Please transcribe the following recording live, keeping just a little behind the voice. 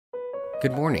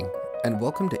Good morning, and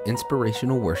welcome to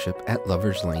Inspirational Worship at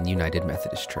Lover's Lane United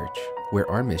Methodist Church, where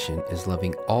our mission is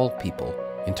loving all people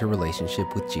into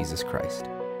relationship with Jesus Christ.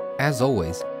 As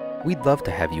always, we'd love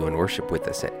to have you in worship with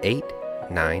us at 8,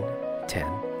 9, 10,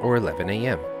 or 11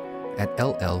 a.m. at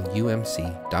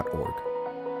llumc.org.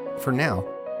 For now,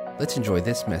 let's enjoy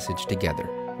this message together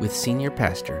with Senior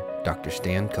Pastor Dr.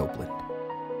 Stan Copeland.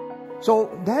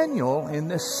 So Daniel, in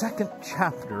this second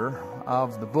chapter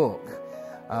of the book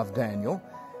of Daniel,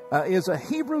 is a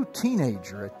Hebrew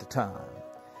teenager at the time.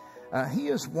 He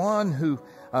is one who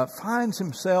finds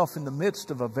himself in the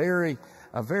midst of a very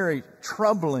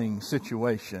troubling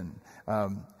situation,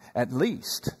 at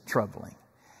least troubling.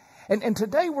 And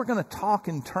today we're going to talk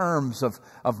in terms of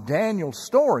Daniel's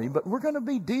story, but we're going to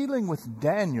be dealing with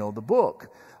Daniel, the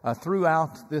book,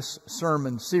 throughout this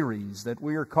sermon series that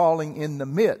we are calling In the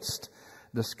Midst,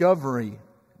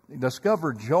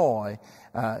 Discover Joy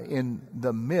in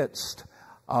the Midst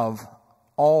of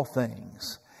All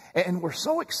Things. And we're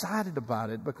so excited about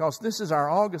it because this is our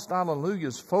August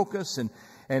Alleluia's focus, and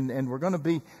we're going to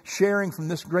be sharing from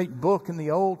this great book in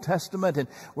the Old Testament. And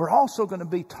we're also going to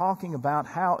be talking about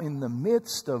how in the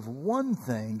midst of one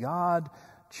thing, God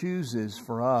chooses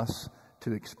for us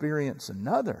to experience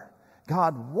another.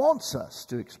 God wants us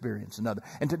to experience another.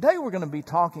 And today we're going to be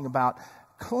talking about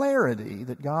clarity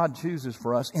that God chooses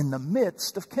for us in the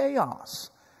midst of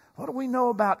chaos. What do we know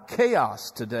about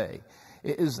chaos today?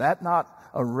 Is that not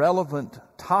a relevant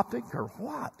topic or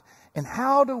what? And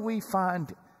how do we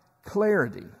find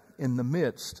clarity in the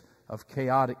midst of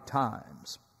chaotic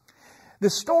times? The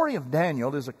story of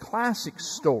Daniel is a classic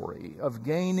story of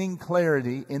gaining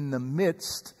clarity in the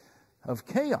midst of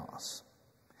chaos.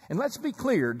 And let's be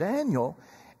clear, Daniel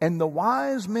and the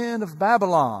wise men of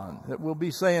Babylon, that we'll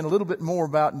be saying a little bit more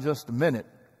about in just a minute,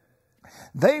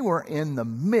 they were in the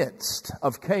midst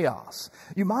of chaos.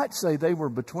 You might say they were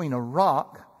between a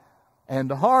rock and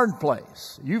a hard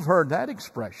place. You've heard that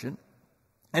expression,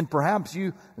 and perhaps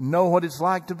you know what it's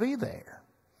like to be there.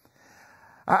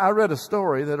 I read a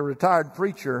story that a retired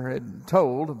preacher had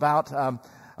told about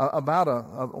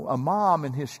a mom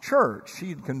in his church. She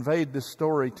had conveyed this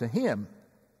story to him.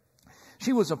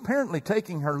 She was apparently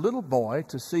taking her little boy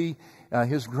to see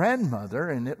his grandmother,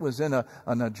 and it was in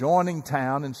an adjoining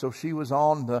town, and so she was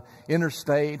on the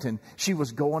interstate, and she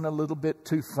was going a little bit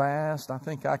too fast. I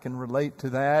think I can relate to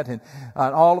that. And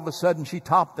all of a sudden, she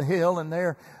topped the hill, and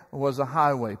there was a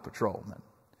highway patrolman.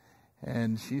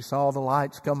 And she saw the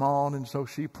lights come on, and so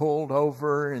she pulled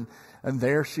over, and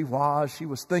there she was. She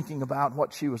was thinking about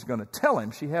what she was going to tell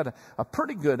him. She had a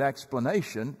pretty good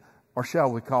explanation, or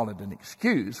shall we call it an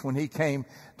excuse, when he came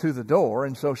to the door.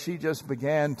 And so she just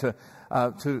began to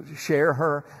share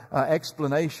her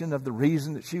explanation of the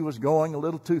reason that she was going a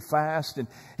little too fast, and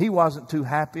he wasn't too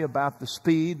happy about the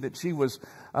speed that she was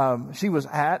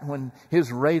at when his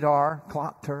radar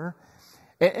clocked her.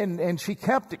 And she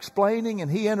kept explaining, and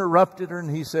he interrupted her,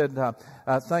 and he said,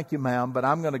 "Thank you, ma'am, but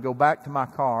I'm going to go back to my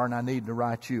car, and I need to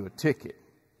write you a ticket."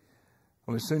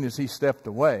 Well, as soon as he stepped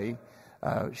away,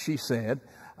 she said,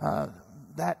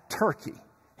 "That turkey,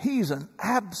 he's an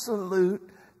absolute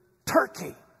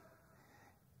turkey."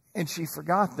 And she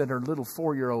forgot that her little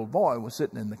 4-year-old boy was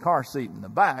sitting in the car seat in the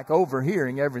back,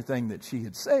 overhearing everything that she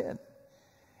had said.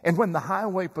 And when the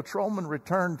highway patrolman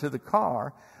returned to the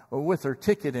car with her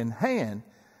ticket in hand,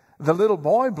 the little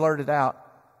boy blurted out,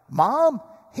 "Mom,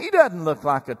 he doesn't look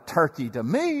like a turkey to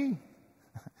me."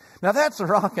 Now that's a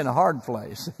rock and a hard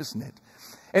place, isn't it?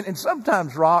 And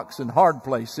sometimes rocks and hard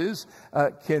places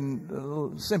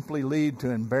can simply lead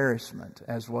to embarrassment,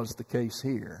 as was the case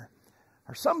here.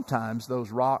 Or sometimes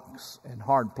those rocks and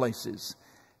hard places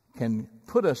can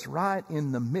put us right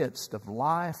in the midst of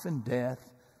life and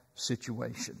death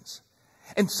situations.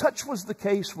 And such was the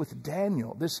case with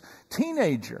Daniel, this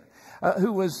teenager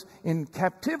who was in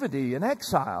captivity and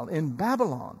exile in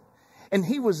Babylon. And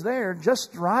he was there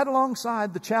just right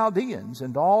alongside the Chaldeans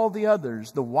and all the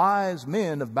others, the wise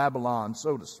men of Babylon,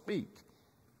 so to speak.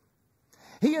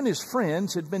 He and his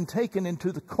friends had been taken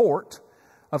into the court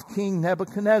of King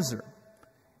Nebuchadnezzar.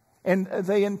 And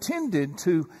they intended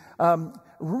to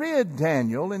rid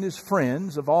Daniel and his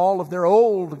friends of all of their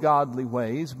old godly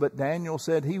ways, but Daniel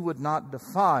said he would not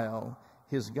defile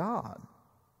his God.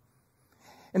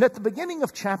 And at the beginning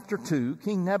of chapter 2,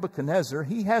 King Nebuchadnezzar,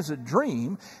 he has a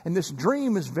dream, and this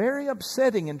dream is very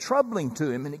upsetting and troubling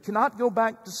to him, and he cannot go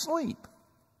back to sleep.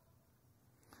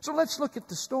 So let's look at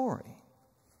the story.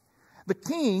 The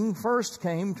king first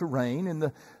came to reign in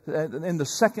the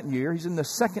second year. He's in the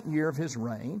second year of his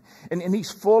reign. And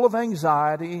he's full of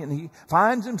anxiety, and he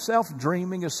finds himself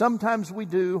dreaming, as sometimes we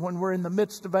do when we're in the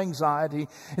midst of anxiety.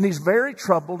 And he's very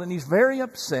troubled, and he's very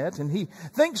upset. And he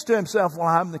thinks to himself, well,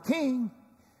 I'm the king.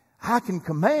 I can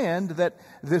command that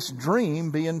this dream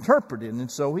be interpreted.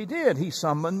 And so he did. He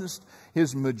summons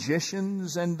his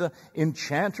magicians and the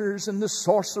enchanters and the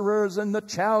sorcerers and the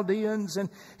Chaldeans, and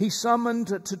he summoned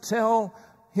to tell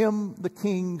him the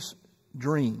king's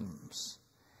dreams.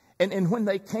 And when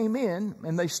they came in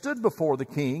and they stood before the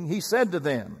king, he said to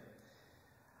them,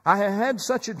 I have had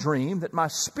such a dream that my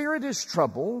spirit is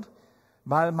troubled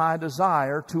by my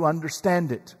desire to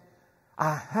understand it.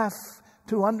 I have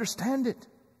to understand it.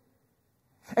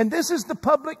 And this is the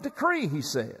public decree, he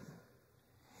said.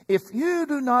 If you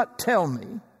do not tell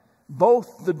me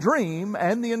both the dream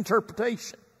and the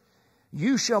interpretation,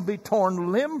 you shall be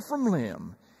torn limb from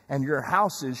limb, and your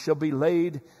houses shall be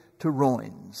laid to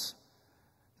ruins.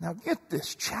 Now get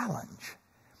this challenge.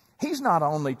 He's not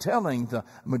only telling the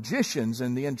magicians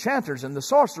and the enchanters and the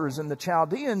sorcerers and the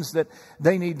Chaldeans that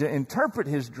they need to interpret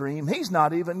his dream. He's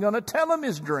not even going to tell them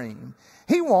his dream.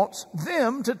 He wants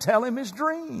them to tell him his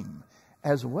dream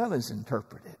as well as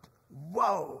interpret it.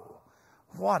 Whoa,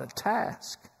 what a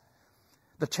task.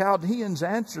 The Chaldeans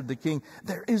answered the king,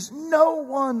 there is no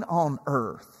one on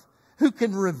earth who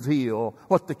can reveal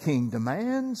what the king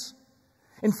demands.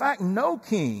 In fact, no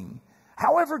king,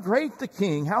 however great the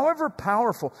king, however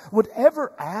powerful, would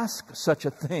ever ask such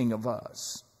a thing of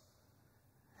us.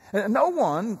 No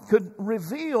one could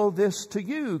reveal this to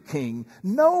you, king.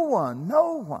 No one,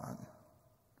 no one.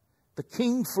 The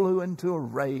king flew into a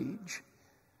rage,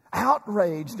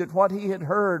 outraged at what he had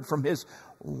heard from his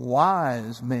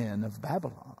wise men of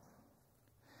Babylon.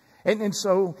 And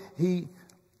so he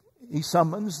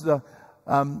summons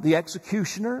the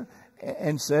executioner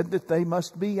and said that they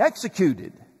must be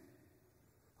executed.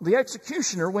 The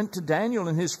executioner went to Daniel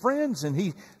and his friends, and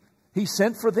he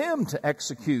sent for them to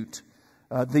execute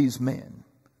these men.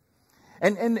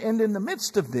 And in the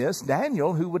midst of this,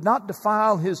 Daniel, who would not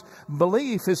defile his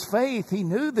belief, his faith, he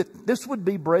knew that this would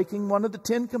be breaking one of the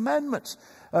 10 commandments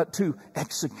to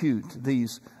execute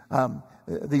these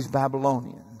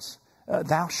Babylonians.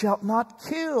 Thou shalt not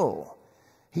kill,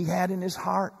 he had in his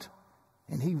heart,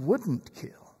 and he wouldn't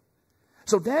kill.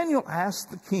 So Daniel asked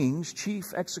the king's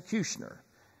chief executioner,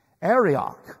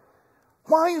 Arioch,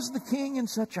 why is the king in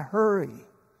such a hurry?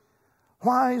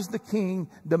 Why is the king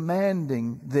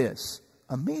demanding this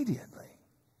immediately?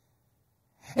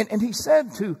 And he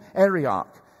said to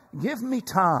Arioch, give me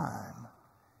time.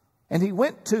 And he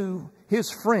went to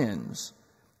his friends,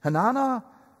 Hananiah,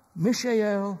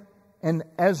 Mishael, and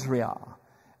Azariah.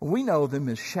 We know them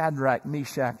as Shadrach,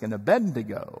 Meshach, and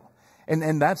Abednego.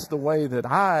 And that's the way that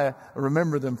I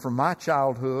remember them from my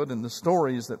childhood and the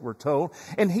stories that were told.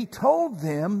 And he told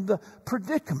them the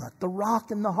predicament, the rock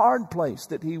and the hard place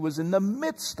that he was in the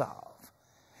midst of.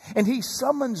 And he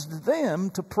summons them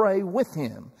to pray with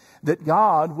him that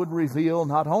God would reveal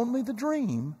not only the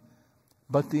dream,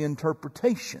 but the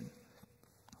interpretation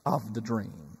of the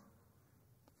dream.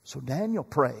 So Daniel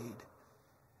prayed,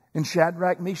 and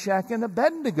Shadrach, Meshach, and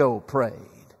Abednego prayed.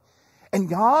 And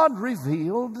God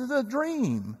revealed the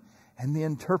dream and the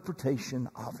interpretation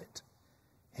of it.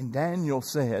 And Daniel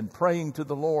said, praying to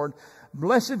the Lord,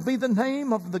 blessed be the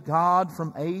name of the God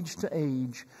from age to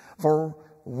age, for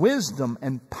wisdom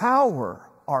and power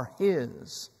are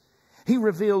his. He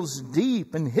reveals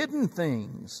deep and hidden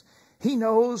things. He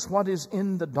knows what is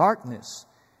in the darkness,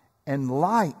 and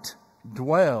light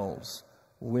dwells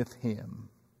with him.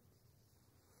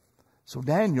 So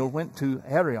Daniel went to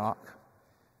Arioch.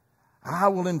 I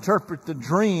will interpret the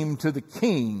dream to the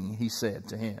king, he said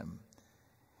to him.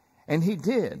 And he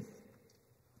did.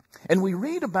 And we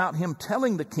read about him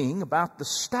telling the king about the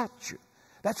statue.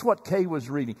 That's what Kay was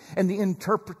reading. And the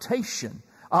interpretation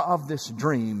of this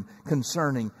dream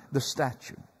concerning the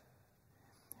statue.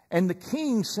 And the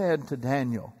king said to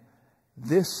Daniel,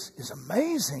 this is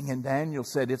amazing. And Daniel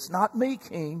said, it's not me,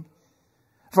 king.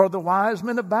 For the wise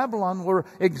men of Babylon were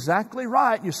exactly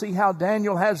right. You see how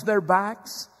Daniel has their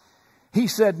backs? He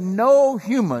said, no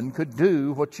human could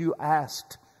do what you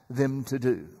asked them to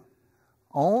do.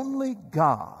 Only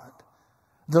God,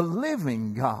 the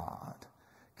living God,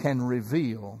 can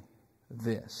reveal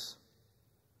this.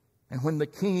 And when the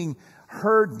king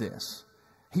heard this,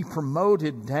 he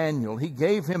promoted Daniel. He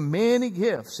gave him many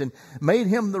gifts and made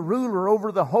him the ruler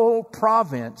over the whole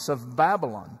province of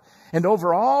Babylon and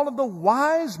over all of the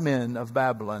wise men of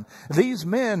Babylon. These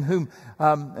men whom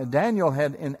Daniel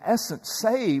had in essence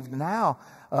saved now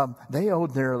they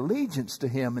owed their allegiance to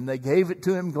him, and they gave it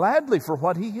to him gladly for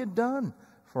what he had done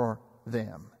for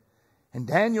them. And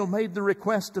Daniel made the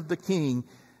request of the king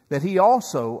that he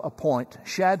also appoint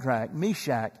Shadrach,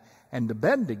 Meshach, and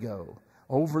Abednego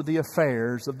over the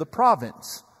affairs of the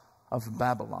province of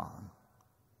Babylon.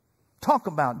 Talk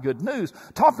about good news.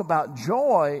 Talk about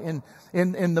joy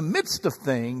in the midst of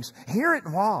things. Here it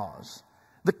was.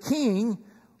 The king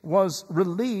was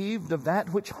relieved of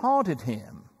that which haunted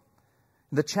him.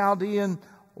 The Chaldean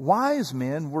wise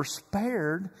men were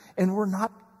spared and were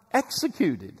not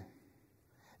executed.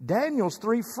 Daniel's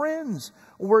 3 friends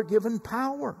were given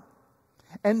power.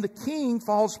 And the king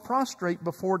falls prostrate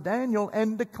before Daniel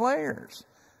and declares,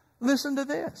 listen to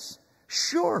this,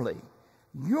 surely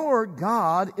your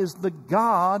God is the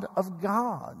God of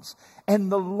gods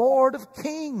and the Lord of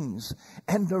kings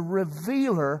and the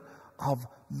revealer of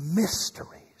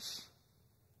mysteries.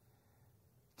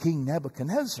 King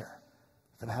Nebuchadnezzar,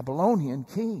 the Babylonian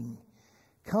king,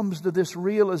 comes to this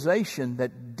realization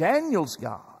that Daniel's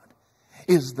God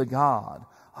is the God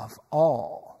of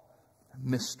all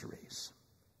mysteries.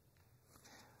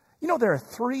 You know, there are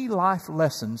 3 life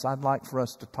lessons I'd like for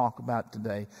us to talk about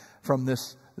today from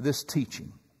this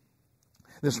teaching.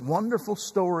 This wonderful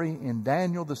story in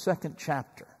Daniel, the 2nd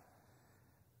chapter.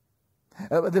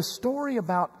 This story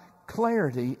about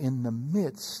clarity in the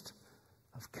midst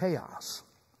of chaos.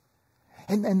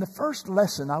 And the first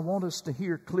lesson I want us to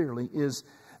hear clearly is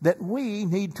that we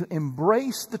need to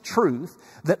embrace the truth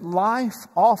that life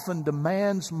often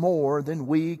demands more than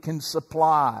we can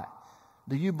supply.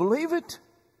 Do you believe it?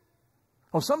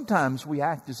 Well, sometimes we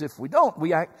act as if we don't.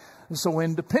 We act so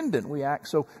independent. We act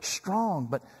so strong.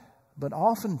 But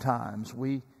oftentimes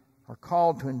we are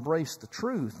called to embrace the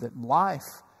truth that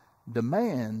life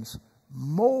demands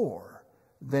more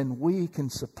than we can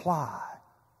supply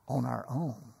on our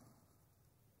own.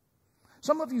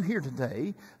 Some of you here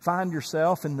today find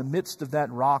yourself in the midst of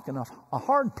that rock in a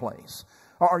hard place.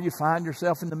 Or you find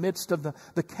yourself in the midst of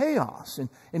the chaos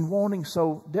and wanting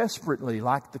so desperately,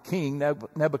 like the king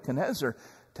Nebuchadnezzar,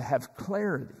 to have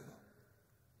clarity.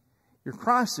 Your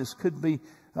crisis could be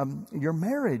your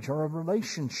marriage or a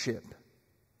relationship.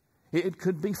 It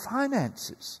could be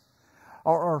finances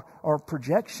or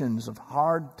projections of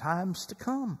hard times to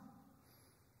come.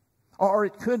 Or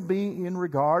it could be in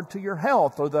regard to your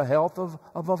health or the health of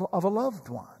a loved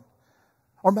one.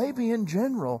 Or maybe in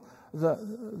general,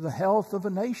 the health of a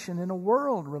nation and a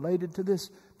world related to this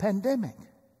pandemic.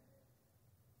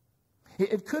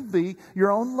 It could be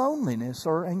your own loneliness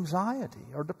or anxiety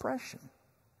or depression.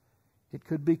 It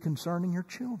could be concerning your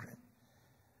children.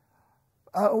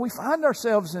 We find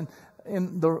ourselves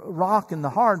in the rock and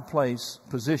the hard place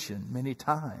position many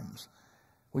times.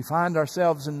 We find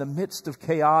ourselves in the midst of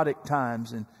chaotic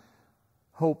times in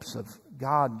hopes of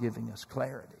God giving us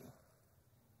clarity.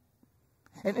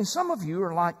 And some of you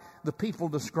are like the people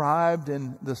described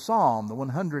in the Psalm, the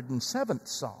 107th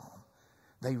Psalm.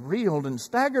 They reeled and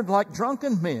staggered like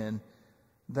drunken men.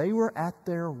 They were at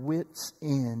their wits'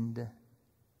 end.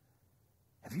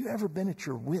 Have you ever been at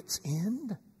your wits'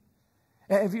 end?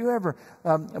 Have you ever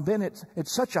been at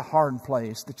such a hard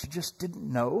place that you just didn't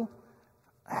know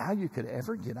how you could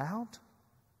ever get out?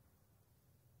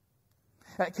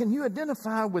 Can you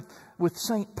identify with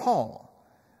St. Paul?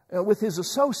 With his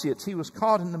associates, he was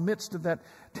caught in the midst of that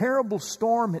terrible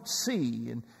storm at sea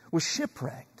and was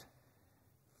shipwrecked.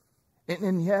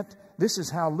 And yet, this is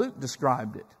how Luke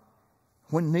described it.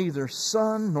 When neither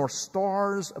sun nor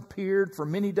stars appeared for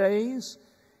many days,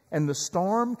 and the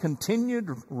storm continued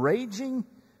raging,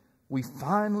 we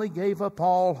finally gave up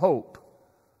all hope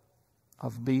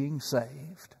of being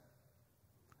saved.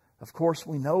 Of course,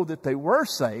 we know that they were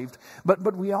saved,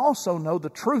 but we also know the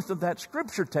truth of that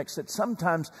scripture text that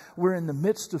sometimes we're in the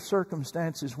midst of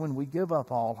circumstances when we give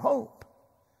up all hope.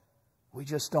 We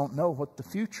just don't know what the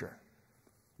future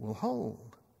will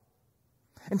hold.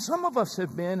 And some of us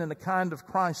have been in a kind of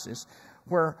crisis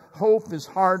where hope is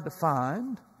hard to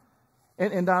find.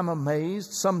 And I'm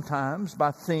amazed sometimes by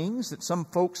things that some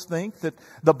folks think that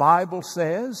the Bible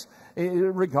says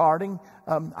regarding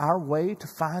our way to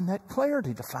find that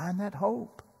clarity, to find that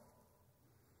hope.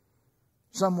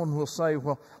 Someone will say,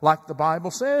 well, like the Bible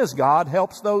says, God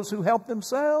helps those who help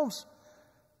themselves.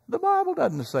 The Bible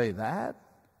doesn't say that.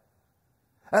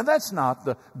 And that's not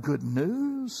the good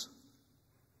news.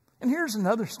 And here's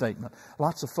another statement.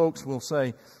 Lots of folks will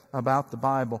say about the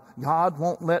Bible, God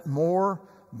won't let more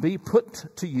be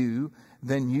put to you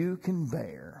than you can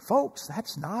bear. Folks,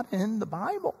 that's not in the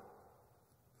Bible.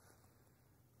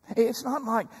 It's not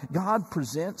like God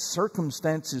presents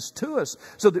circumstances to us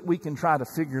so that we can try to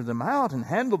figure them out and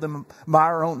handle them by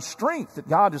our own strength, that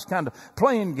God is kind of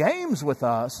playing games with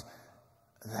us.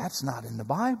 That's not in the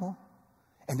Bible.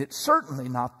 And it's certainly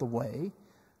not the way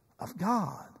of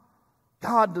God.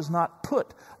 God does not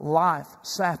put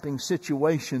life-sapping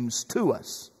situations to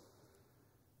us.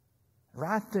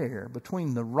 Right there,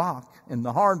 between the rock and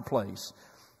the hard place,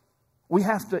 we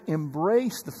have to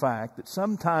embrace the fact that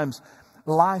sometimes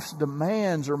life's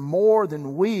demands are more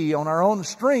than we on our own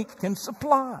strength can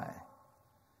supply.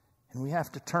 And we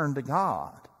have to turn to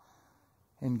God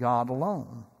and God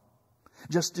alone,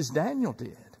 just as Daniel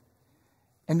did,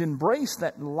 and embrace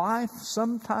that life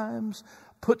sometimes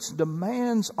puts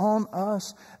demands on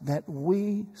us that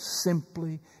we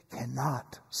simply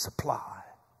cannot supply.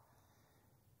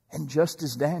 And just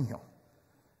as Daniel,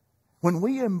 when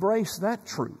we embrace that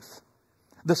truth,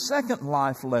 the second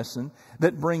life lesson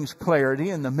that brings clarity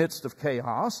in the midst of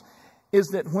chaos is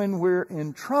that when we're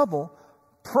in trouble,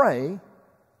 pray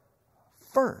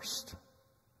first.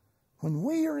 When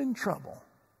we are in trouble,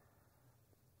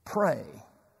 pray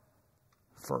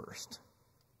first.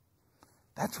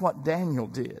 That's what Daniel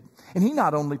did. And he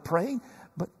not only prayed,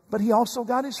 but he also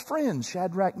got his friends,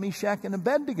 Shadrach, Meshach, and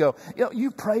Abednego.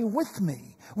 You pray with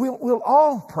me. We'll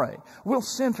all pray. We'll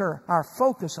center our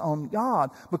focus on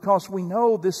God because we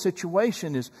know this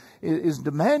situation is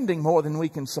demanding more than we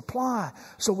can supply.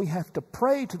 So we have to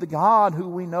pray to the God who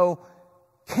we know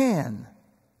can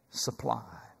supply.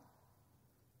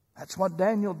 That's what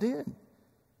Daniel did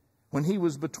when he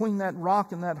was between that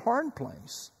rock and that hard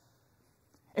place.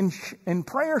 And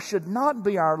prayer should not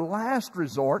be our last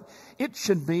resort. It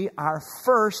should be our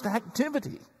first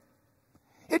activity.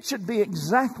 It should be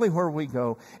exactly where we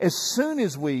go as soon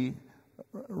as we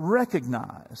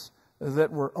recognize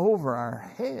that we're over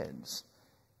our heads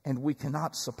and we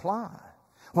cannot supply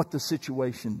what the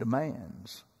situation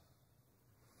demands.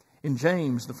 In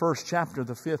James, the 1st chapter,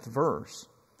 the 5th verse,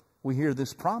 we hear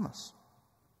this promise.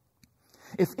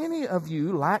 If any of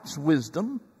you lacks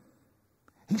wisdom,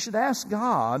 he should ask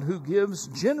God, who gives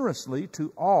generously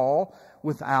to all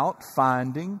without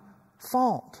finding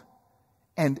fault,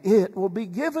 and it will be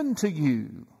given to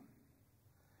you.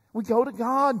 We go to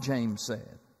God, James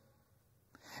said.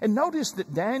 And notice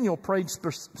that Daniel prayed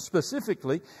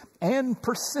specifically and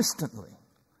persistently.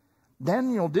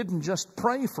 Daniel didn't just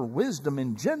pray for wisdom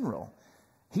in general.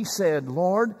 He said,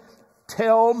 Lord,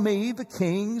 tell me the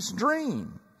king's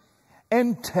dream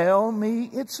and tell me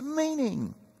its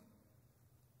meaning.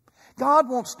 God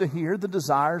wants to hear the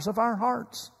desires of our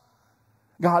hearts.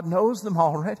 God knows them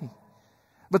already.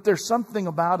 But there's something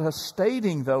about us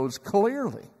stating those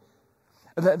clearly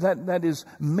that is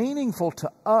meaningful to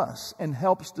us and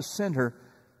helps to center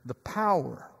the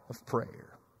power of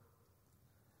prayer.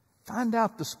 Find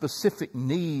out the specific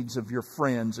needs of your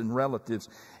friends and relatives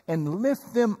and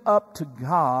lift them up to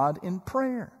God in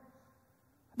prayer.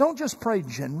 Don't just pray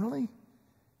generally.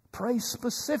 Pray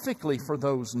specifically for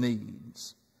those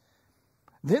needs.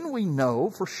 Then we know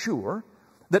for sure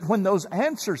that when those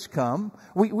answers come,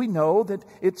 we know that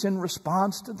it's in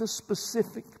response to the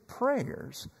specific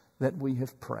prayers that we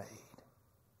have prayed.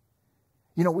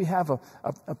 You know, we have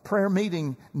a prayer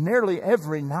meeting nearly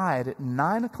every night at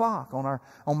 9 o'clock on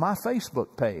my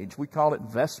Facebook page. We call it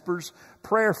Vespers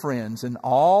Prayer Friends, and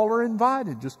all are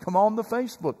invited. Just come on the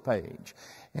Facebook page,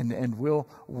 and we'll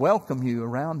welcome you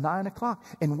around 9 o'clock.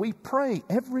 And we pray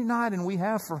every night, and we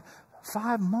have for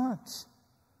 5 months.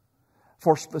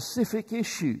 For specific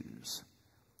issues.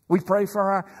 We pray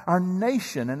for our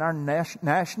nation and our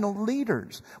national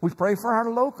leaders. We pray for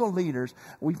our local leaders.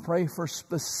 We pray for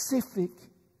specific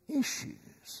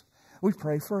issues. We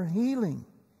pray for healing.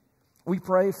 We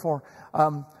pray for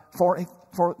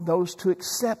those to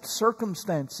accept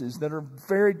circumstances that are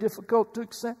very difficult to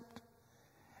accept.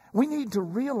 We need to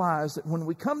realize that when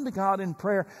we come to God in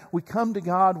prayer, we come to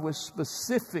God with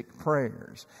specific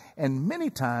prayers. And many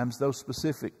times those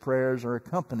specific prayers are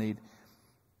accompanied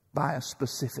by a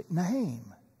specific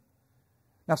name.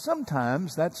 Now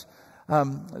sometimes that's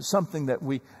something that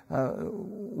we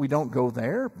don't go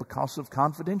there because of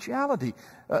confidentiality.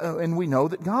 And we know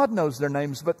that God knows their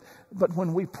names. But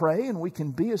when we pray and we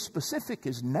can be as specific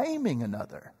as naming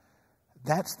another,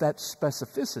 that's that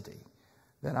specificity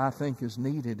that I think is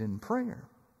needed in prayer.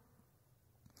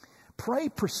 Pray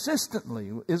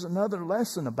persistently is another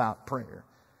lesson about prayer.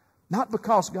 Not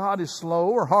because God is slow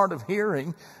or hard of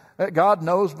hearing. God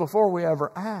knows before we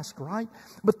ever ask, right?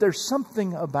 But there's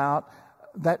something about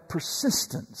that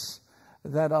persistence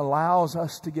that allows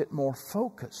us to get more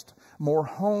focused, more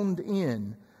honed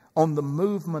in on the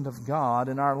movement of God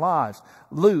in our lives.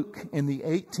 Luke, in the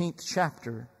 18th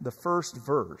chapter, the first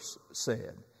verse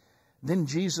said, "Then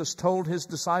Jesus told his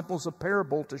disciples a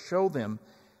parable to show them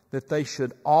that they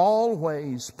should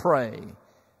always pray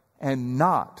and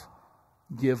not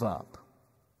give up."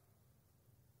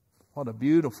 What a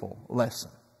beautiful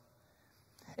lesson.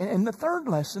 And the third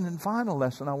lesson and final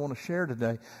lesson I want to share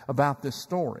today about this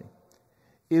story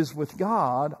is, with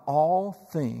God, all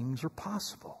things are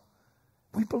possible.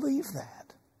 We believe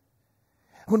that.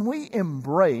 When we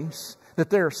embrace that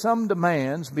there are some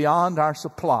demands beyond our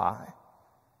supply,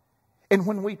 and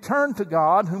when we turn to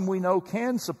God, whom we know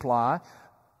can supply,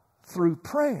 through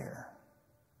prayer,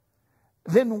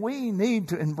 then we need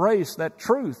to embrace that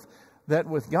truth that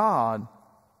with God,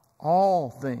 all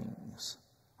things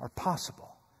are possible.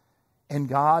 And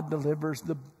God delivers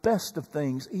the best of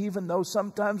things, even though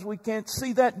sometimes we can't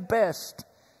see that best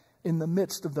in the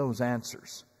midst of those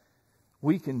answers.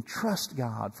 We can trust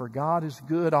God, for God is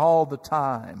good all the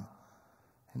time.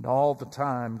 And all the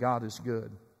time, God is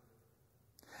good.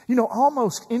 You know,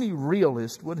 almost any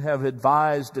realist would have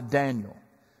advised Daniel,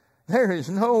 there is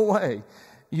no way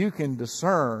you can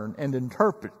discern and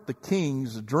interpret the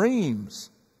king's dreams.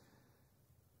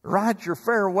 Write your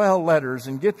farewell letters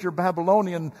and get your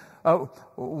Babylonian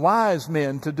wise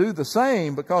men to do the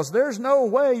same, because there's no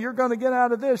way you're going to get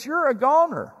out of this. You're a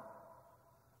goner.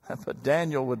 But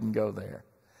Daniel wouldn't go there.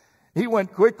 He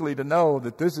went quickly to know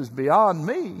that this is beyond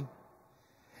me.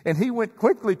 And he went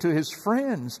quickly to his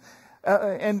friends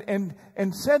and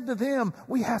said to them,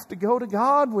 we have to go to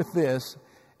God with this.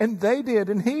 And they did,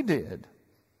 and he did.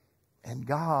 And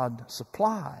God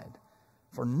supplied.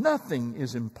 For nothing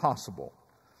is impossible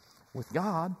with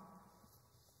God.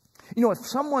 You know, if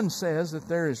someone says that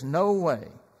there is no way,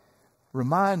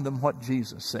 remind them what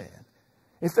Jesus said.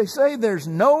 If they say there's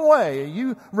no way,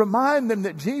 you remind them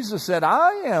that Jesus said,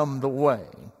 I am the way,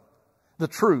 the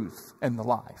truth, and the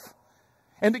life.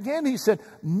 And again, he said,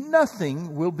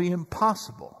 nothing will be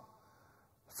impossible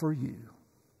for you.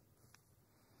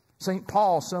 St.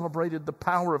 Paul celebrated the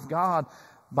power of God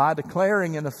by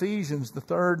declaring in Ephesians, the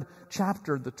 3rd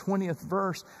chapter, the 20th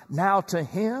verse, now to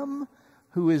him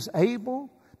who is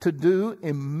able to do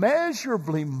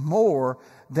immeasurably more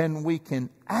than we can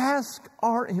ask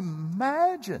or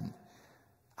imagine.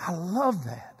 I love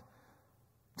that.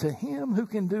 To him who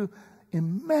can do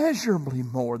immeasurably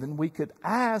more than we could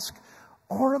ask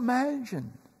or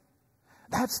imagine.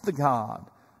 That's the God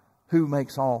who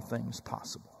makes all things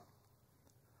possible.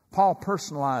 Paul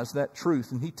personalized that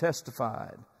truth, and he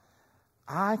testified,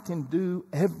 I can do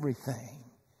everything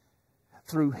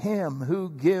through him who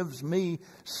gives me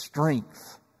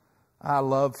strength. I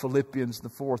love Philippians, the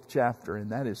 4th chapter,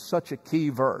 and that is such a key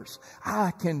verse.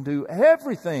 I can do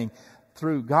everything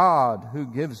through God who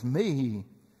gives me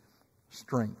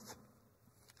strength.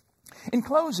 In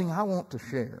closing, I want to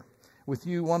share with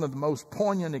you one of the most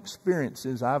poignant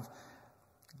experiences I've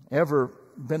ever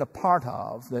been a part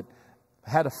of, that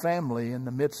had a family in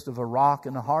the midst of a rock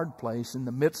and a hard place, in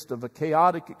the midst of a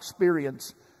chaotic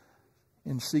experience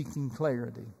in seeking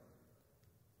clarity.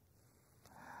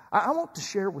 I want to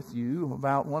share with you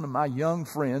about one of my young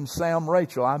friends, Sam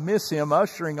Rachel. I miss him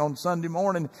ushering on Sunday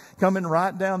morning, coming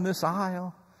right down this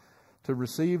aisle to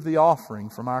receive the offering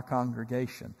from our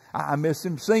congregation. I miss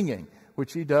him singing,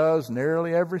 which he does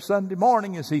nearly every Sunday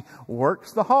morning as he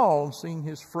works the hall seeing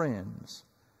his friends.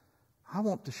 I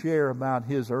want to share about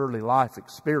his early life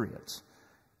experience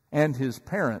and his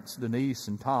parents, Denise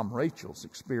and Tom Rachel's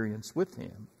experience with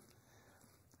him.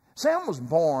 Sam was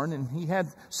born and he had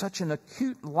such an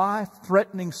acute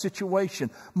life-threatening situation,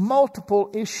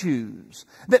 multiple issues,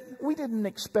 that we didn't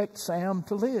expect Sam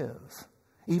to live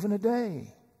even a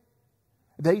day.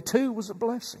 Day 2 was a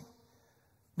blessing.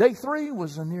 Day 3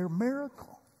 was a near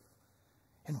miracle.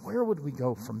 And where would we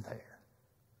go from there?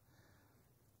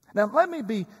 Now, let me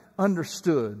be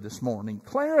understood this morning.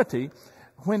 Clarity,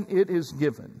 when it is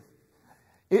given,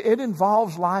 it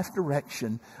involves life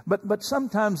direction, but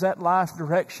sometimes that life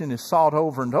direction is sought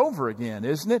over and over again,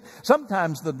 isn't it?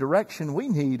 Sometimes the direction we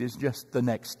need is just the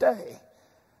next day.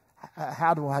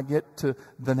 How do I get to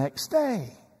the next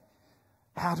day?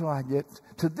 How do I get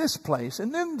to this place,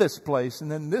 and then this place, and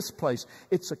then this place?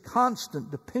 It's a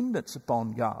constant dependence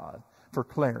upon God for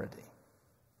clarity.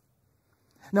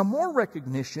 Now, more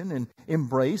recognition and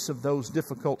embrace of those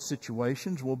difficult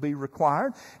situations will be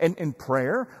required, and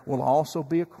prayer will also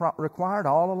be required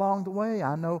all along the way.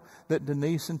 I know that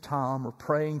Denise and Tom are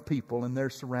praying people, and they're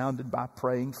surrounded by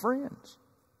praying friends.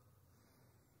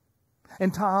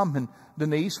 And Tom and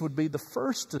Denise would be the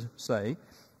first to say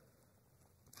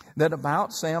that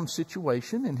about Sam's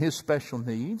situation and his special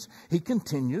needs, he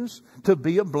continues to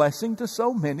be a blessing to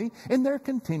so many, and there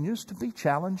continues to be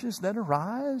challenges that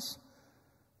arise,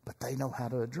 but they know how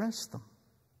to address them.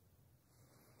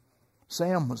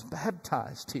 Sam was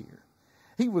baptized here.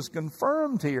 He was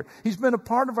confirmed here. He's been a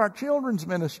part of our children's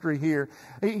ministry here.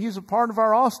 He's a part of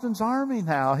our Austin's Army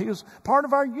now. He was part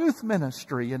of our youth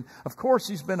ministry. And of course,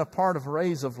 he's been a part of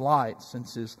Rays of Light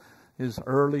since his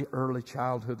early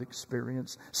childhood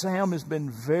experience. Sam has been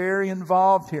very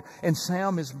involved here. And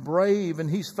Sam is brave, and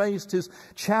he's faced his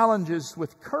challenges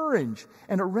with courage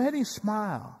and a ready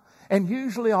smile, and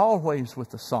usually always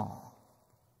with a song.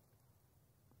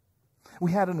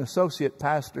 We had an associate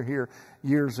pastor here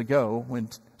years ago when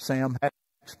Sam had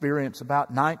experience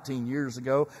about 19 years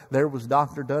ago. There was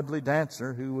Dr. Dudley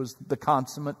Dancer, who was the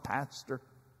consummate pastor.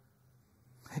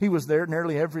 He was there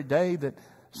nearly every day that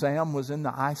Sam was in the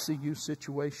ICU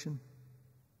situation.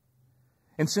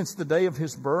 And since the day of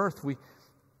his birth, we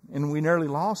nearly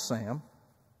lost Sam,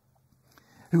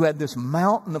 who had this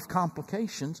mountain of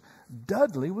complications.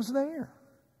 Dudley was there.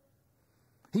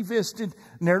 He visited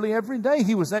nearly every day.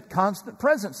 He was that constant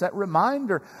presence, that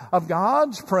reminder of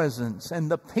God's presence and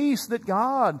the peace that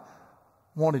God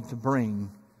wanted to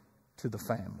bring to the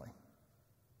family.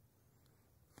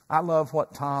 I love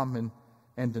what Tom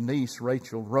and Denise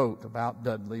Rachel wrote about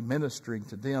Dudley ministering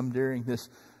to them during this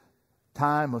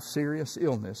time of serious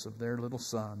illness of their little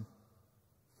son.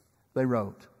 They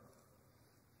wrote,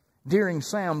 "During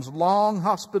Sam's long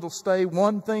hospital stay,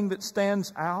 one thing that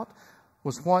stands out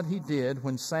was what he did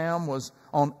when Sam was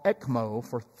on ECMO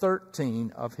for 13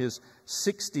 of his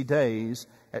 60 days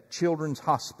at Children's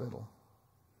Hospital.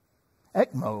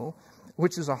 ECMO,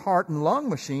 which is a heart and lung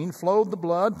machine, flowed the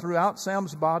blood throughout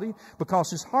Sam's body because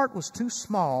his heart was too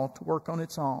small to work on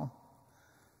its own.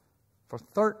 For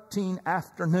 13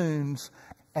 afternoons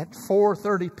at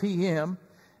 4:30 p.m.,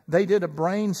 they did a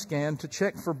brain scan to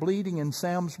check for bleeding in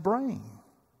Sam's brain.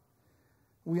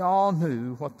 We all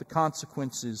knew what the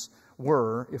consequences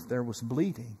were if there was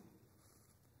bleeding.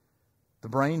 The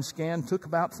brain scan took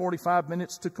about 45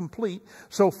 minutes to complete,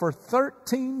 so for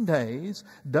 13 days,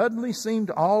 Dudley seemed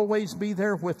to always be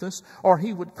there with us, or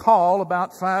he would call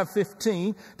about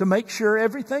 5:15 to make sure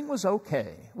everything was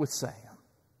okay with Sam.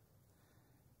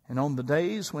 And on the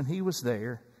days when he was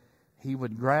there, he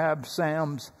would grab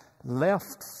Sam's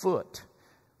left foot,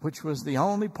 which was the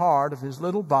only part of his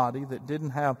little body that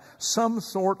didn't have some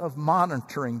sort of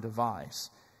monitoring device,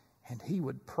 and he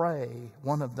would pray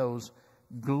one of those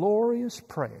glorious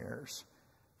prayers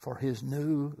for his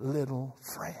new little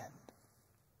friend.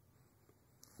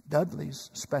 Dudley's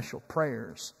special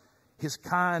prayers, his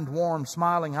kind, warm,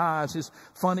 smiling eyes, his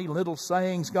funny little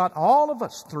sayings got all of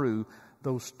us through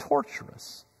those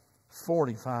torturous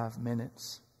 45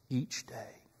 minutes each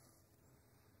day.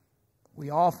 We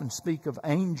often speak of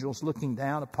angels looking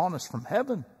down upon us from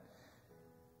heaven.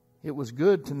 It was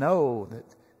good to know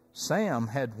that Sam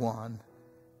had one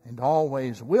and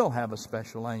always will have a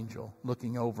special angel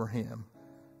looking over him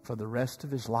for the rest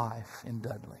of his life in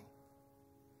Dudley.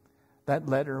 That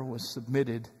letter was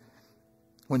submitted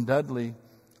when Dudley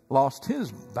lost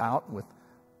his bout with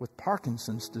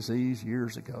Parkinson's disease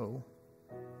years ago,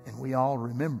 and we all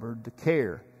remembered the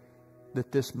care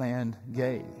that this man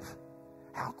gave.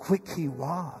 How quick he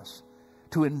was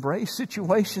to embrace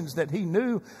situations that he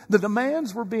knew the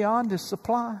demands were beyond his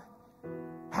supply.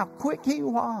 How quick he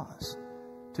was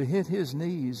to hit his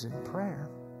knees in prayer,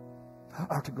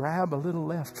 or to grab a little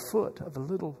left foot of a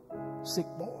little sick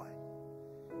boy.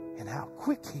 And how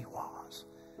quick he was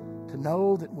to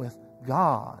know that with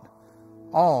God,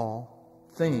 all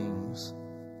things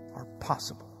are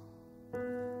possible.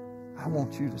 I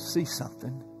want you to see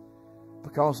something,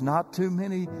 because not too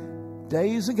many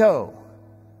days ago,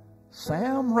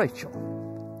 Sam Rachel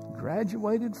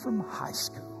graduated from high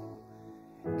school.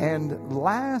 And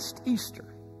last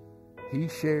Easter, he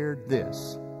shared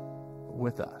this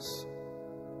with us.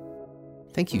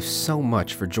 Thank you so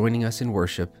much for joining us in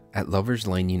worship at Lovers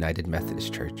Lane United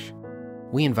Methodist Church.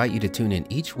 We invite you to tune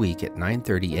in each week at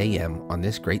 9:30 a.m. on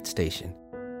this great station.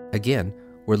 Again,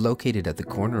 we're located at the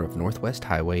corner of Northwest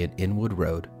Highway and Inwood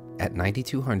Road at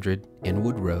 9200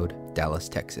 Inwood Road, Dallas,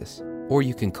 Texas. Or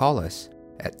you can call us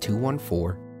at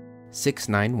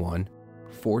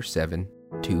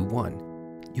 214-691-4721.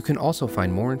 You can also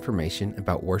find more information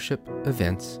about worship,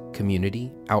 events,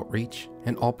 community, outreach,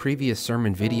 and all previous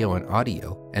sermon video and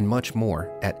audio, and much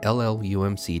more at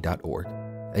llumc.org.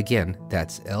 Again,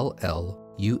 that's llumc.org.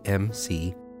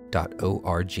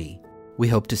 We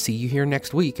hope to see you here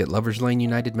next week at Lovers Lane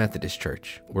United Methodist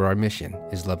Church, where our mission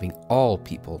is loving all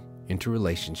people into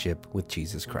relationship with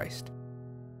Jesus Christ.